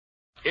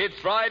It's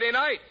Friday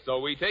night, so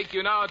we take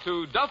you now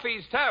to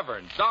Duffy's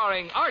Tavern,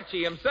 starring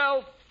Archie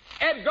himself,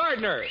 Ed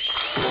Gardner.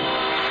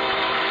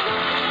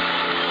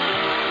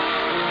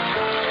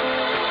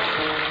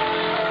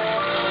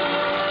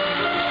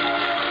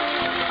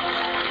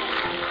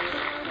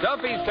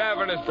 Duffy's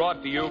Tavern is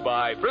brought to you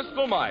by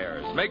Bristol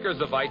Myers,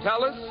 makers of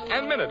Vitalis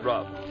and Minute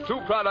Rub,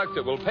 two products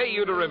that will pay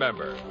you to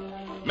remember.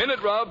 Minute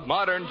Rub,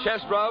 modern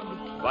chest rub,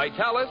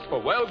 Vitalis for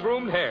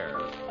well-groomed hair.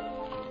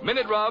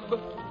 Minute Rub,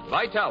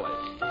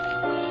 Vitalis.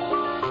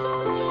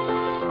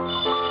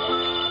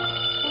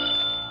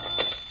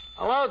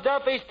 Hello,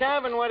 Duffy's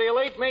Tavern, where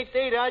you'll eat meat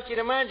to eat. Archie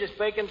the manager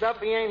speaking.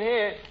 Duffy ain't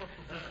here.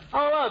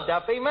 Oh, hello,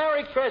 Duffy.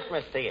 Merry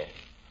Christmas to you.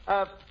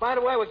 By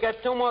the way, we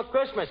got 2 more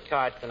Christmas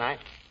cards tonight.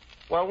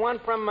 Well, one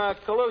from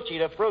Colucci,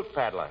 the fruit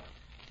peddler.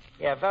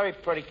 Yeah, very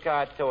pretty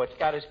card, too. It's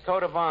got his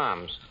coat of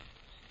arms.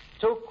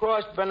 2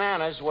 crossed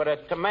bananas with a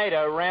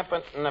tomato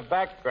rampant in the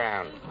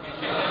background.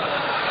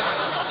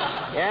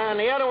 Yeah, and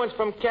the other one's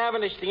from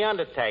Cavendish, the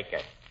Undertaker.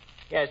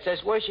 Yeah, it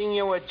says, wishing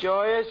you a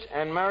joyous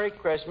and Merry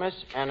Christmas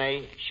and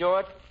a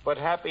short but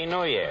Happy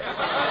New Year.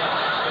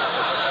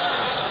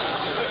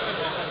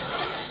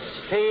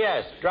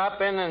 P.S. Drop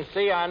in and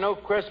see our new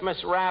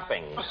Christmas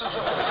wrappings.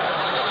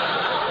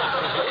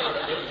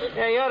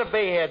 Yeah, you ought to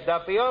be here,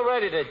 Duffy.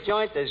 Already the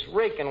joint is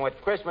reeking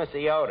with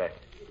Christmassy odor.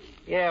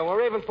 Yeah,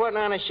 we're even putting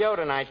on a show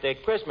tonight, the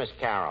Christmas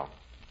Carol.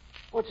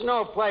 Well, it's an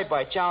old play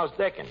by Charles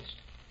Dickens.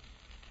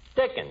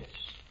 Dickens,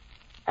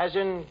 as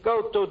in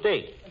go too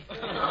deep.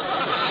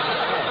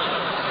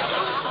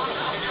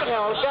 Yeah,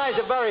 well, the guy's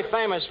a very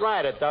famous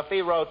writer, Duffy.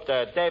 He wrote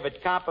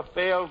David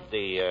Copperfield,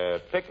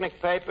 the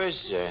Picnic Papers.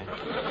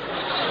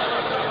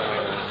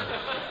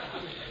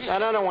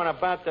 That other one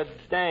about the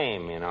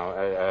dame, you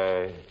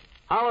know,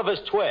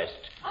 Oliver's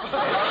Twist.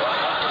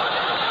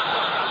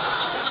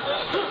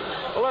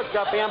 Well, look,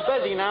 Duffy, I'm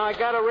busy now. I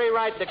got to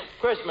rewrite the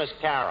Christmas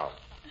Carol.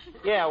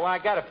 Yeah, well, I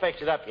got to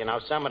fix it up, you know.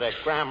 Some of the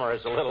grammar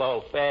is a little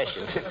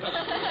old-fashioned.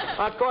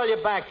 I'll call you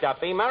back,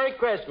 Duffy. Merry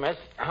Christmas.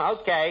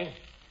 Okay.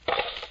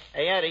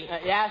 Hey, Eddie.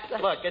 Yes?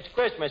 Look, it's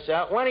Christmas.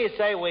 Why do you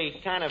say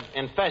we kind of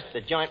infest the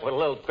joint with a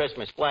little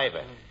Christmas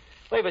flavor?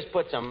 Leave us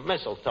put some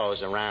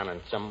mistletoes around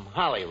and some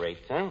holly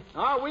wreaths, huh?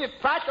 Oh, we've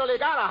practically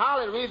got a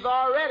holly wreath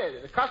already.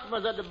 The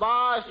customers at the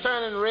bar is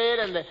turning red,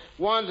 and the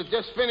ones that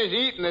just finished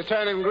eating are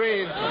turning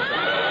green.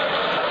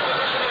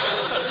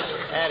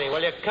 Eddie,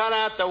 will you cut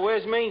out the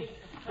whiz me?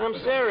 I'm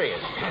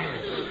serious.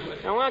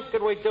 Now, what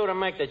could we do to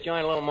make the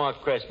joint a little more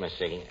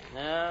Christmassy?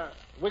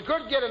 We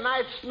could get a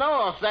nice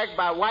snow effect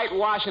by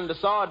whitewashing the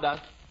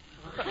sawdust.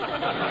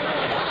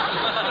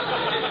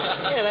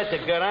 Yeah, that's a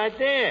good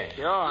idea.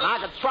 Sure, and I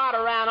could trot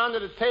around under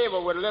the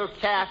table with a little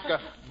cask of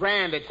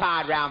brandy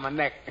tied around my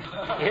neck.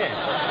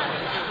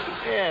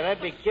 Yeah,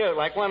 that'd be cute,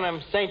 like one of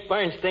them St.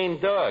 Bernstein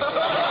dogs.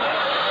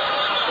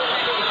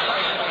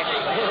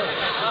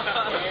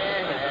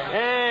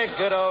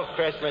 Good old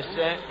Christmas.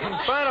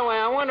 By the way,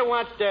 I wonder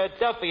what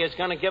Duffy is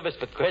going to give us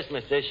for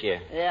Christmas this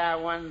year. Yeah, I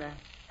wonder.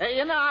 Hey,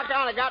 you know, I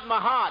kind of got my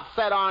heart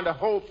set on the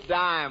Hope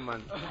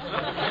Diamond.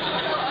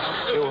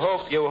 You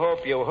hope.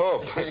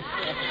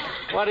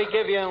 What'd he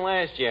give you in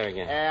last year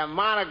again?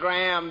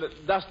 Monogrammed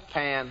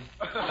dustpan.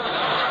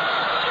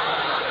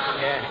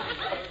 Yeah,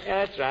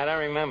 that's right. I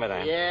remember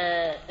that.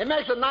 Yeah. It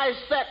makes a nice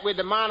set with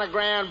the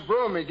monogrammed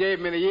broom he gave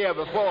me the year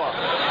before.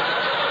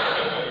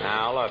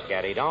 Now, look,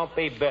 Eddie, don't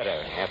be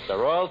bitter.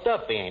 After all,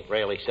 Duffy ain't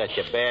really such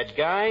a bad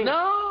guy.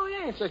 No, he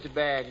ain't such a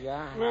bad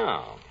guy.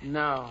 No.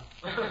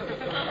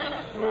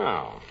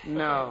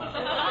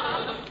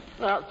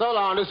 Well, so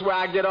long. This is where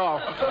I get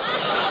off.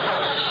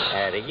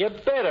 Eddie, you're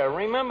bitter.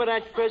 Remember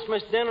that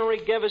Christmas dinner he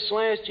gave us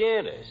last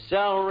year? The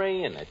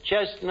celery and the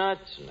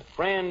chestnuts and the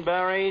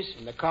cranberries.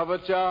 And the cover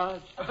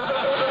charge?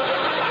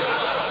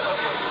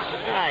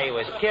 Ah, he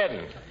was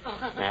kidding.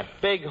 That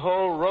big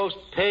whole roast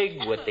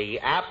pig with the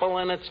apple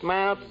in its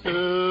mouth.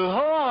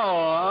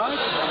 What?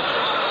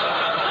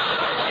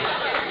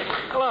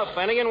 Hello,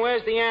 Finnegan.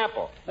 Where's the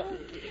apple?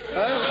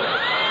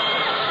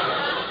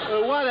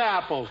 What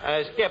apple?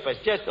 Skip,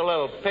 it's just a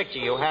little picture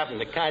you happened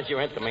to conjure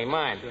into my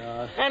mind.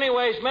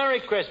 Anyways, Merry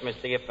Christmas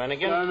to you,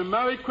 Finnegan.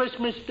 Merry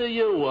Christmas to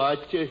you, Art.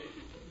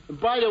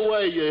 By the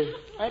way,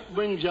 that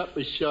brings up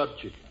a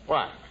subject.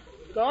 What?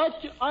 Art,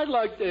 I'd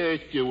like to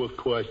ask you a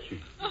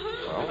question. Well,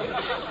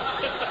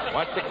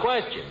 what's the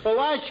question? Well,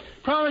 Art,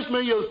 promise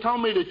me you'll tell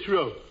me the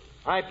truth.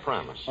 I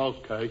promise.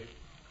 Okay.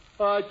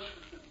 Art,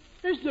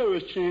 is there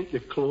a Santa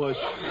Claus?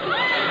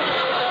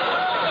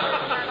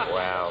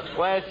 Well,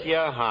 bless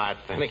your heart,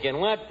 Finnegan.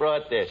 What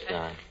brought this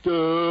on?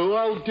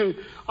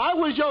 I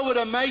was over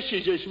to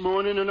Macy's this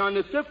morning, and on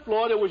the 5th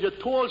floor there was a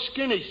tall,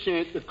 skinny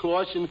Santa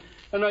Claus, and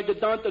I got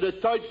down to the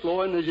 3rd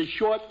floor, and there's a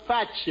short,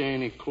 fat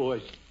Santa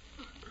Claus.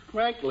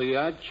 Frankly,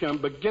 Arch, I'm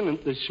beginning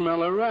to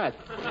smell a rat.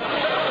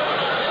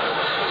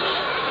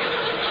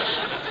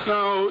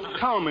 Now,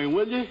 tell me,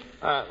 will you?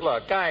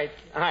 Look, I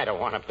don't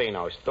want to be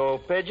no stool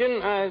pigeon.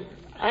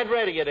 I'd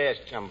rather you'd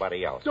ask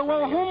somebody else. So,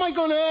 well, who am I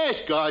going to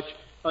ask, Arch?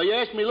 You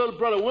asked me little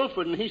brother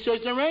Wilford, and he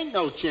says there ain't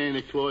no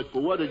Santa Claus,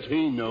 but what does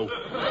he know?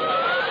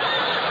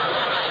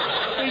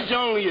 He's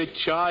only a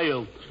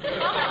child.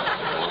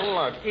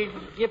 Look,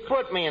 you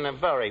put me in a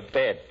very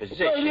bad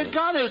position. Well, you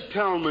gotta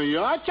tell me,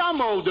 Arch.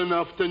 I'm old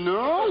enough to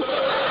know.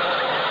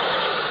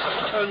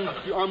 And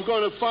I'm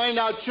going to find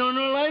out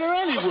sooner or later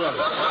anyway.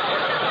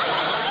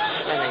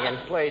 Finnegan,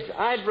 please,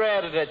 I'd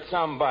rather that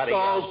somebody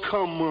else... Oh,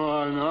 come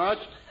on, Arch.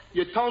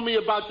 You told me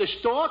about the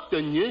stalk,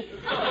 didn't you?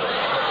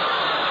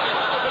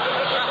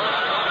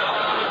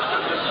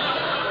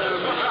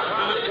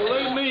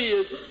 Believe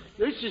me,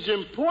 this is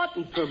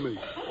important to me.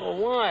 Well,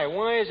 why?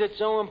 Why is it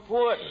so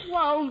important?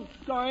 Well,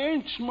 I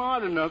ain't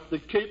smart enough to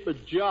keep a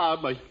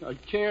job. I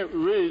can't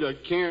read. I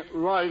can't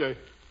write. I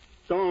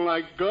don't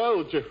like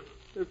girls.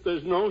 If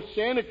there's no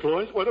Santa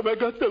Claus, what have I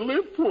got to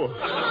live for?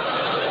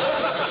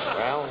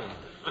 Well,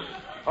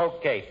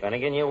 okay,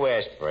 Finnegan, you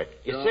asked for it.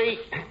 You see,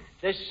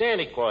 this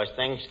Santa Claus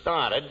thing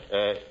started,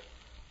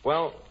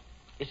 well,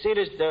 you see,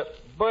 there's the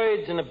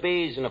birds and the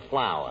bees and the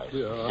flowers.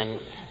 Yeah. And,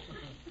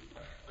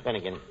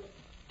 Finnegan,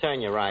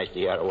 turn your eyes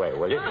the other way,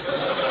 will you?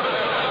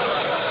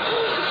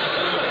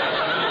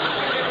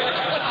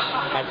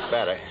 That's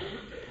better.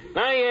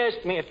 Now you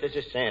asked me if there's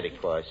a Santa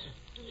Claus.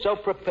 So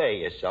prepare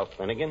yourself,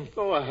 Finnegan.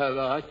 Go ahead,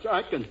 Arch.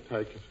 I can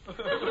take it.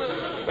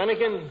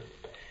 Finnegan,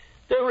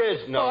 there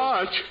is no...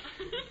 Arch!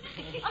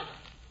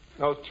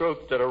 No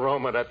truth to the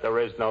rumor that there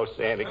is no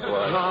Santa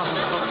Claus.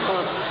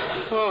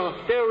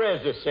 There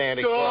is a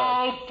Santa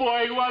Claus. Oh,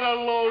 boy, what a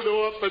load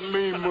off in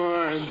me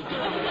mind.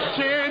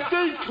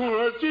 Santa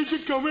Claus is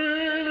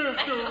coming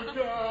to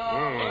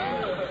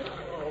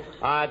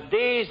town.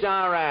 These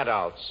are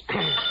adults.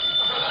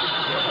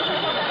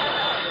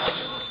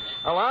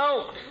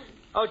 Hello?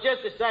 Oh,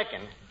 just a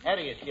second.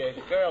 Eddie, it's your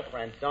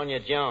girlfriend, Sonia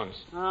Jones.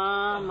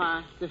 Oh,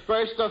 my. The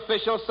first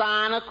official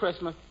sign of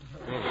Christmas.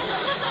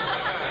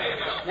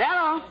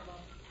 Hello.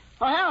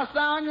 Oh, hello,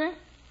 Sonia.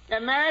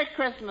 Merry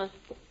Christmas.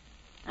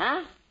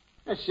 Huh?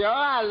 Sure,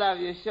 I love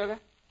you, sugar.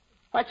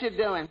 What you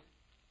doing?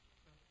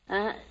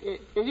 Is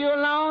you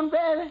alone,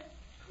 baby?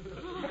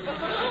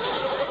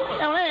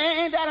 Oh,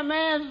 ain't that a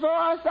man's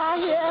voice out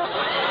here?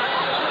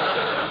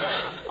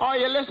 Or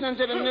you're listening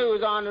to the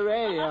news on the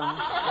radio?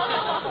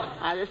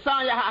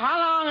 Sonia, how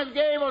long has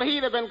Gable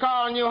Heater been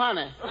calling you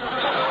honey?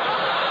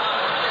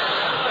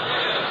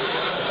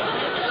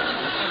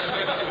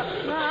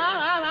 No,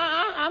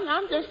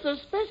 I'm just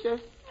suspicious.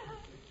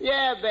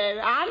 Yeah, baby.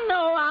 I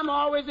know I'm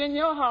always in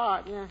your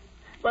heart. Yeah.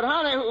 But,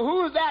 honey,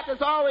 who's that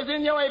that's always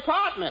in your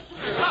apartment?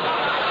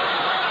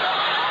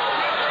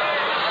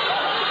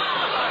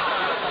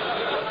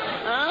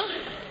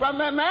 Well,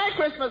 Merry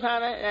Christmas,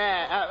 honey.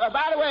 Yeah.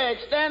 By the way,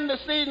 extend the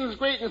season's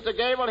greetings to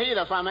Gable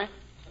Heater for me.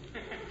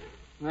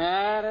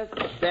 That's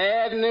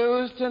bad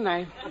news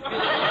tonight.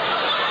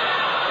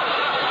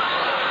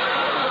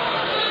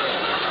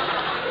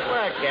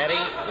 Look,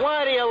 Eddie,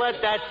 why do you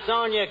let that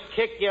Sonia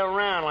kick you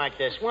around like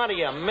this? What are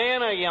you,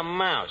 man or you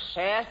mouse?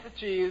 Pass the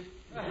cheese.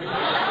 Say,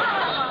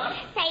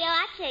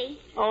 Archie.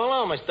 Oh,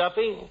 hello, Miss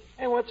Duffy.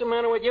 Hey, what's the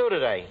matter with you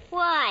today?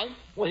 Why?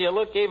 Well, you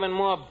look even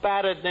more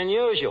battered than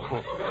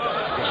usual.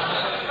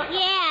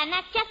 Yeah, and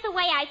that's just the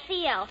way I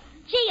feel.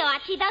 Gee,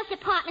 Archie, those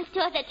department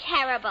stores are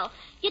terrible.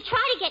 You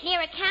try to get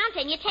near a counter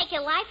and you take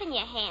your life in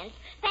your hands.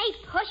 They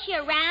push you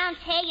around,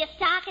 tear your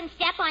stocking,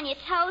 step on your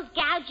toes,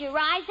 gouge your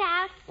eyes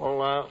out.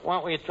 Well,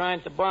 what were you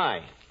trying to buy?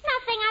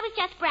 Nothing, I was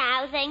just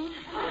browsing.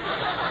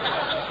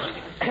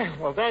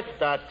 Well, that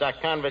starts our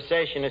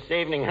conversation this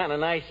evening on a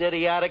nice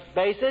idiotic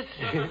basis.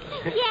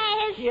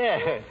 Yes.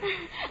 Yeah.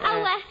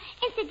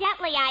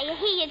 Incidentally, I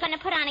hear you're going to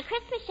put on a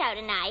Christmas show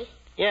tonight.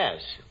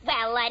 Yes.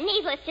 Well,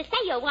 needless to say,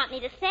 you'll want me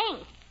to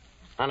sing.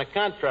 On the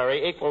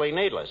contrary, equally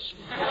needless.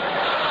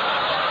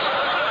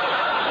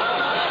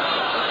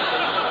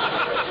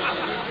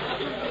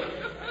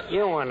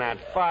 You and that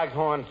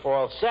foghorn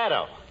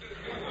falsetto.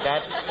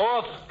 That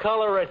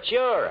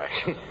off-coloratura.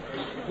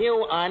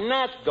 You are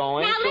not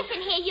going Now, to...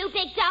 listen here, you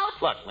big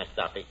dope. Look, Miss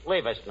Duffy,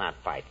 leave us not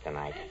fight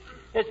tonight.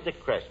 It's the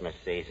Christmas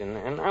season,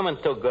 and I'm in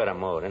too good a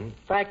mood. In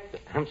fact,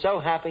 I'm so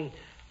happy,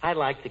 I'd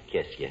like to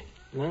kiss you.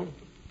 Hmm?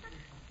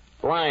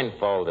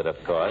 Blindfolded, of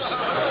course.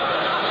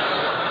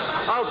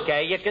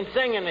 Okay, you can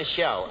sing in the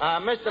show.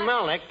 Mr.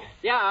 Melnick.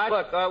 Yeah,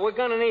 Look, we're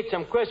going to need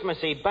some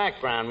Christmassy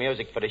background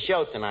music for the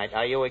show tonight.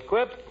 Are you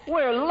equipped?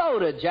 We're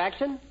loaded,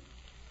 Jackson.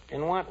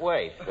 In what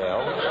way, Phil?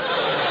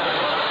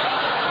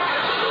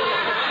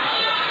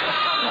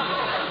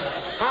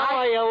 How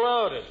are you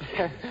loaded?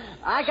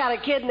 I got a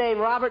kid named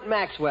Robert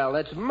Maxwell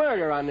that's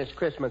murder on this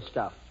Christmas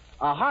stuff.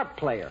 A harp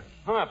player.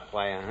 Harp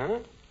player, huh?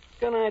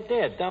 Good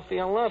idea. Duffy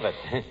will love it.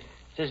 It's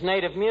his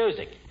native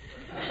music.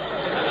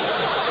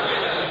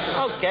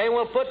 Okay,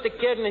 we'll put the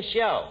kid in the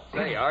show.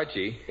 Say,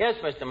 Archie. Yes,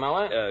 Mr.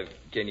 Miller?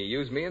 Can you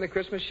use me in the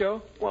Christmas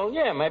show? Well,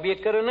 yeah, maybe you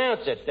could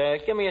announce it.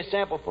 Give me a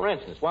sample, for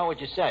instance. What would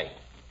you say?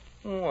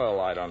 Well,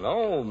 I don't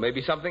know.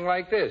 Maybe something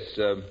like this.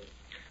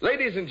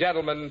 Ladies and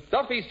gentlemen,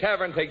 Duffy's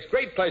Tavern takes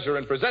great pleasure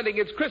in presenting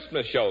its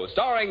Christmas show,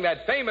 starring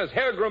that famous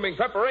hair grooming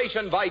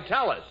preparation,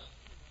 Vitalis.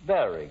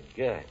 Very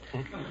good.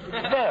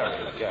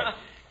 Very good.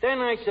 Then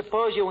I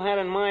suppose you had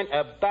in mind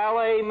a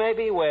ballet,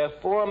 maybe, where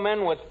 4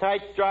 men with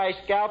tight, dry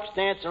scalps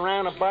dance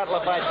around a bottle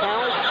of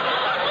Vitalis?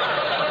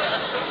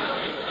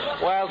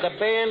 While the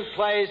band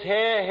plays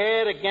Hair,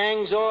 Hair, the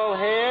gang's all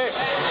hair?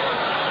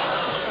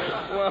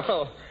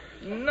 Well,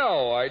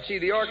 no, Archie.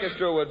 The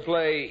orchestra would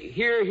play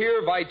Here,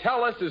 Here,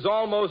 Vitalis is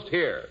Almost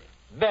Here.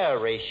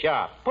 Very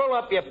sharp. Pull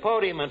up your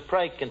podium and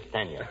pray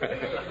continue.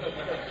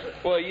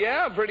 Well,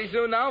 yeah, pretty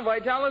soon now,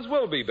 Vitalis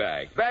will be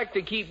back. Back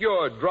to keep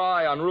your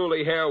dry,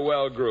 unruly hair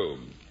well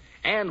groomed.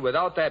 And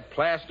without that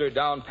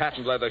plastered-down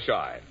patent leather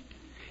shine.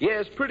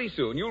 Yes, pretty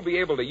soon you'll be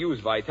able to use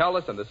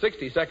Vitalis and the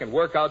 60-second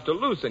workout to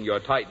loosen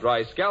your tight,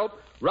 dry scalp,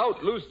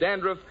 rout loose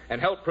dandruff,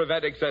 and help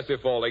prevent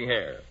excessive falling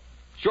hair.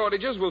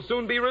 Shortages will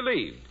soon be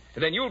relieved.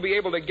 And then you'll be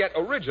able to get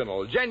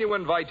original,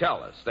 genuine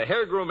Vitalis, the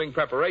hair grooming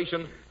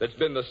preparation that's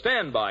been the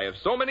standby of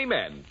so many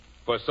men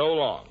for so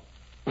long.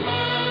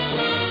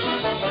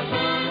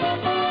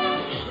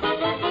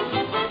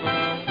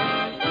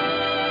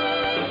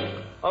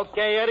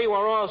 Okay, Eddie,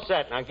 we're all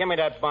set. Now give me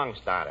that bung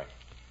starter.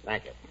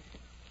 Thank you.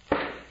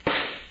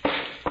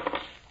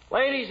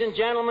 Ladies and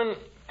gentlemen,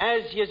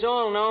 as you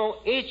all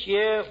know, each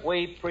year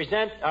we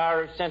present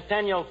our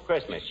Centennial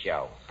Christmas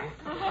show.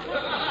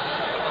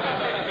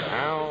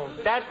 Now,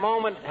 that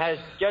moment has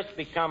just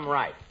become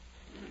ripe.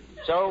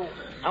 So,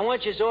 I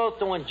want you all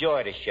to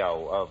enjoy the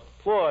show.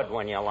 Applaud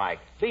when you like.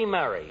 Be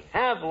merry.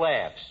 Have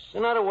laughs.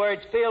 In other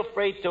words, feel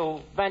free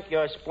to vent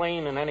your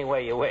spleen in any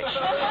way you wish.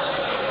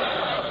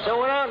 So,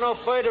 without no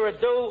further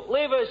ado,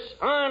 leave us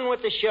on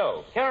with the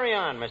show. Carry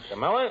on, Mr.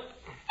 Miller.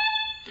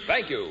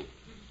 Thank you.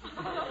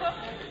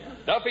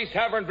 Duffy's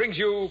Tavern brings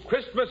you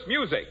Christmas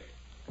music.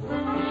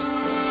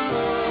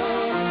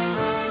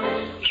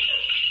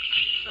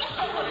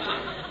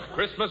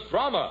 Christmas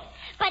drama.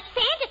 But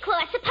Santa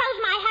Claus, suppose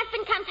my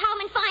husband comes home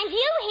and finds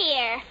you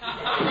here.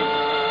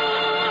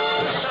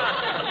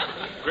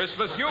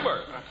 Christmas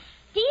humor.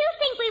 Do you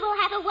think we will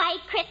have a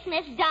white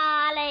Christmas,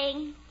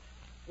 darling?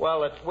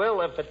 Well, it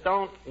will if it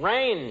don't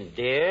rain,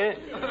 dear.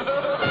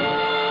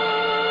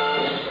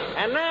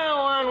 And now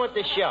on with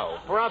the show.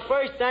 For our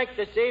first act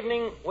this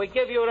evening, we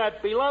give you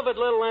that beloved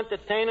little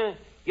entertainer,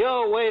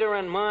 your waiter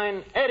and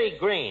mine, Eddie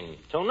Green.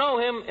 To know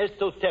him is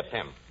to tip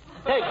him.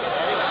 Take it,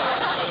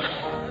 Eddie.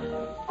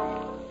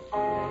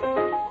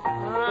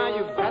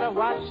 You better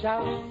watch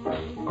out.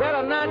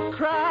 Better not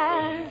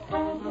cry.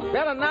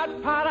 Better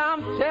not pout.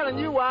 I'm telling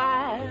you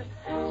why.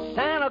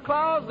 Santa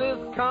Claus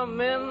is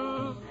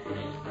coming.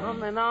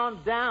 Coming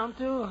on down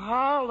to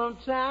Harlem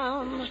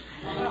Town.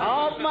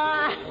 Oh,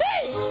 my.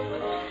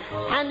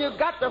 And you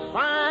got to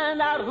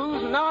find out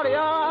who's naughty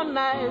or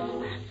nice.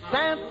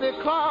 Santa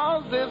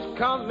Claus is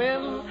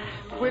coming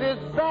with his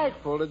bag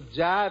full of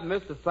jive,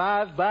 Mr.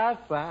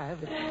 5x5.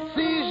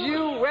 Sees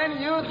you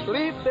when you're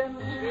sleeping,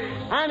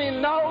 and he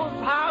knows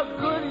how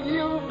good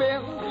you've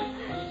been.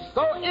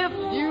 So if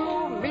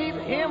you meet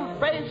him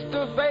face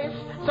to face,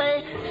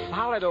 say,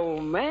 solid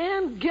old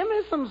man, give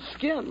me some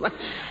skin.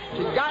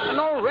 He's got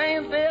no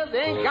reindeer, they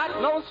ain't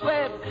got no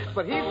sled,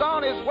 but he's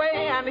on his way,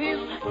 and he's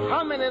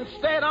coming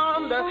instead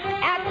on the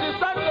after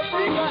such a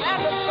finger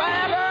and the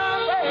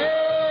Santa way.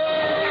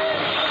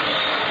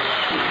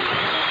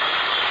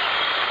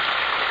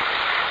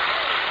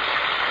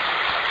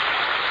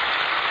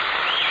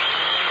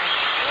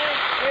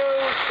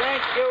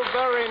 Thank you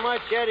very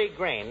much, Eddie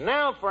Green.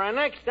 Now, for our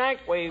next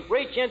act, we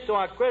reach into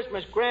our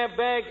Christmas grab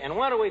bag, and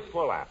what do we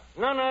pull out?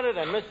 None other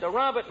than Mr.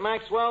 Robert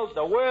Maxwell's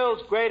The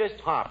World's Greatest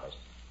Harpist.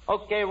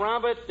 Okay,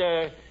 Robert,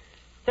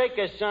 take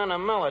us on a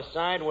Miller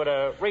side with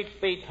a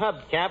reach-beat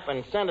hubcap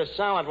and send us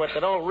solid with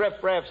that old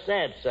riff-raff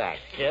sad sack,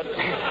 kid.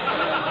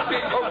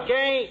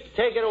 Okay,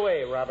 take it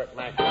away, Robert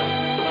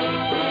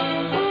Maxwell.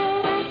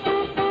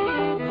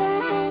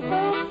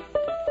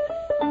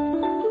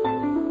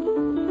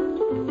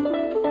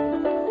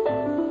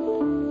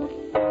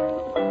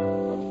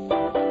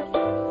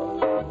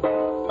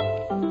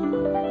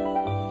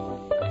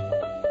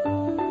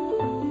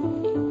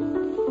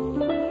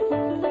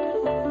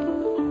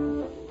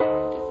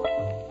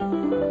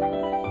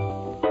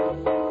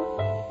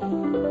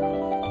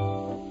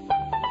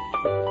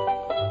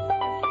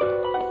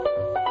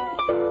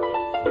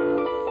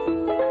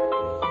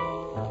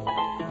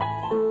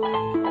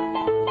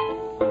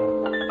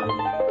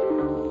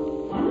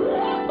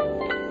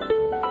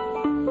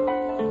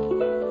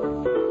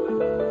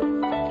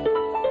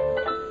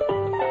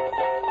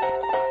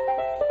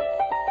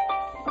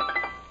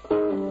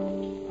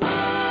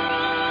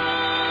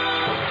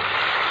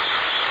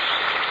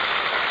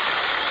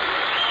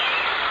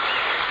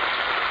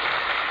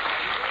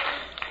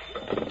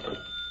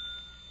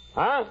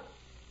 Huh?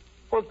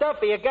 Well,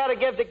 Duffy, you got to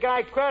give the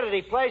guy credit.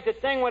 He plays the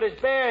thing with his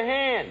bare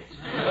hands.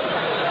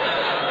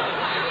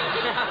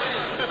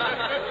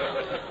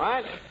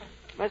 What?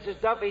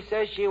 Mrs. Duffy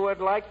says she would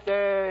like to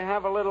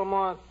have a little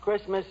more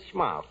Christmas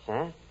schmaltz,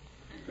 huh?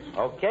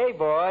 Okay,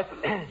 boys.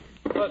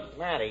 Look,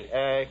 Matty,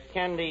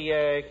 can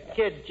the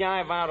kid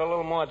jive out a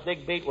little more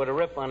dig beat with a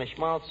rip on the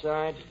schmaltz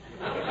side?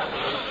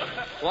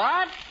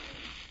 What?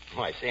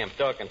 Oh, I see him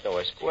talking to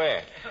a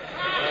square.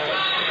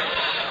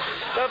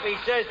 Duffy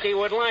says he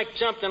would like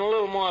something a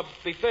little more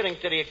befitting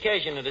to the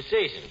occasion of the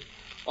season.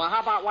 Well,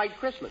 how about White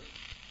Christmas?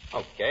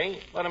 Okay,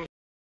 let him